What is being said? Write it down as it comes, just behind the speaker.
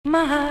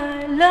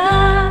My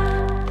love,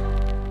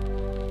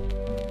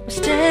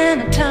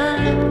 stand a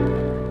time.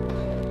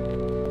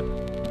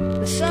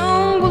 The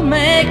song will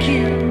make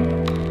you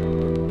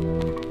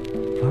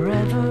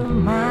forever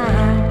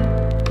mine,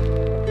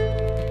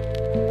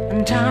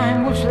 and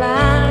time will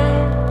fly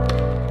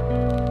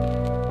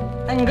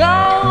and go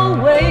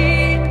away,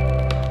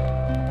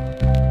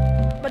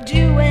 but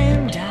you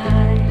and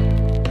I,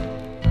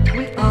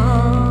 we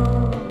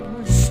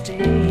all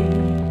stay.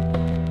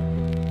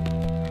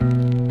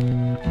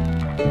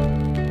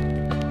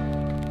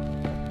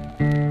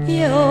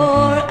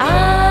 Your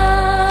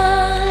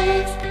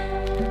eyes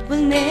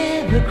will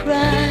never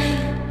cry.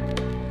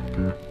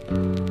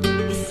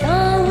 The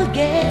sun will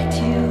get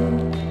you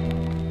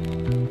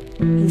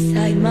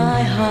inside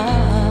my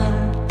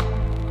heart.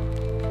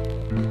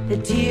 The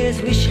tears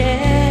we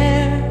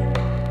share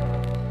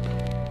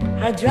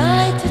are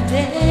dry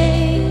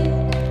today.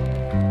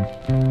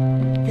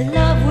 The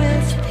love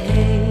will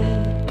stay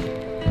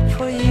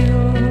for you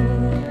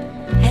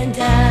and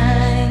I.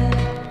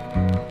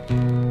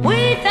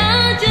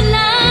 Without your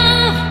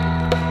love,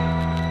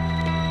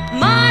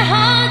 my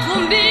heart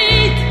won't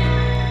beat,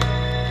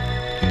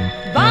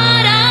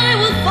 but I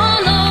will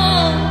follow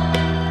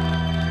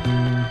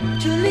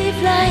to live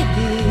like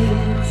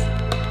this.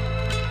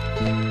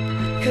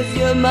 'Cause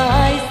you're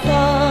my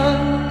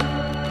song,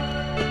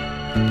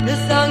 the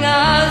song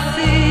I'll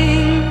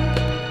sing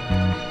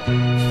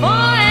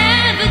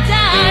forever,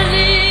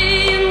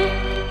 darling.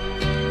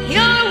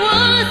 Your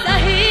words I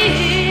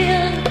hear,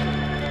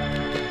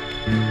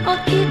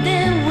 I'll keep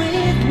them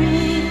with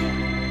me.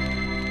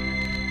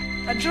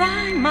 I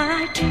dry my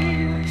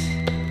tears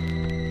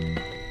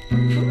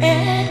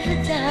forever,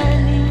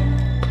 darling.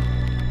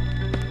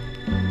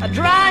 I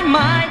dry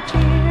my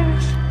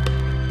tears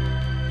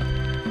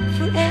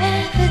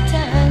forever,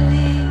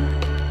 darling.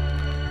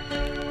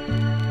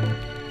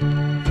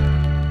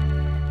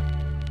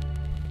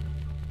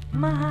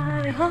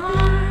 My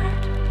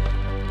heart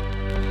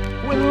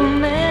will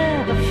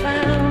never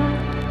find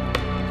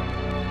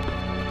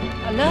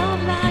a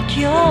love like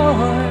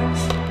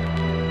yours,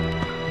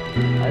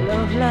 a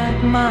love like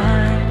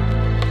mine,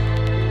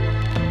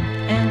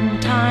 and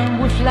time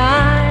will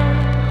fly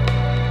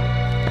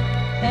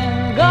and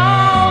go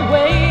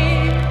away,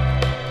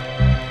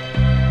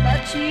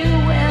 but you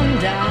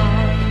and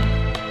I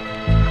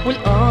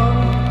will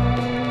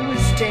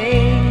always stay.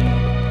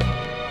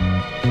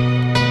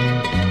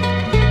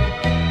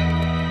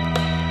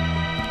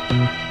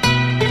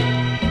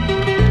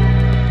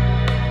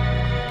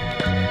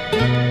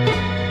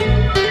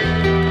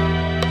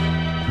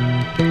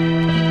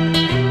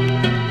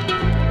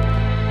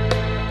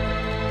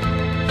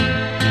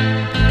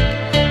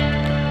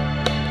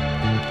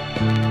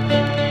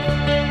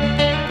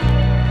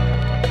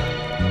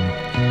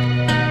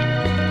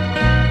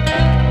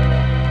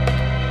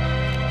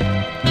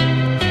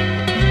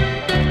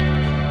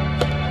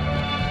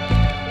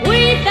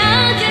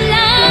 Without your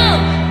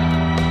love,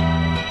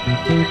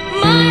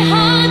 my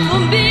heart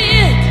won't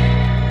beat,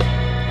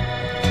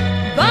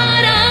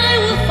 but I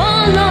will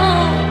follow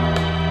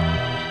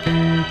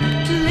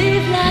to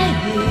live like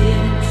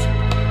this.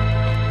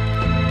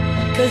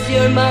 'Cause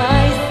you're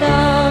my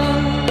song,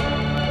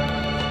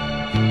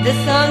 the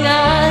song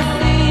I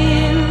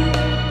sing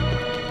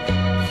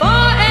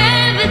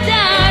forever,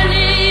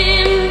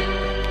 darling.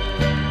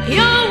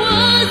 Your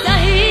words I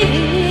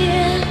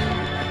hear,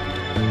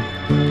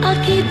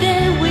 I'll keep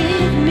them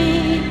with me.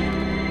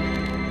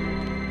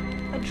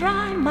 I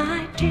dry my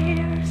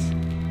tears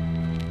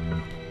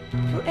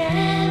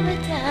forever,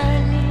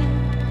 darling.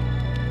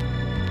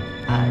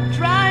 I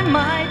dry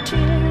my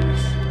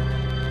tears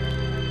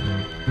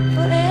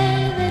forever.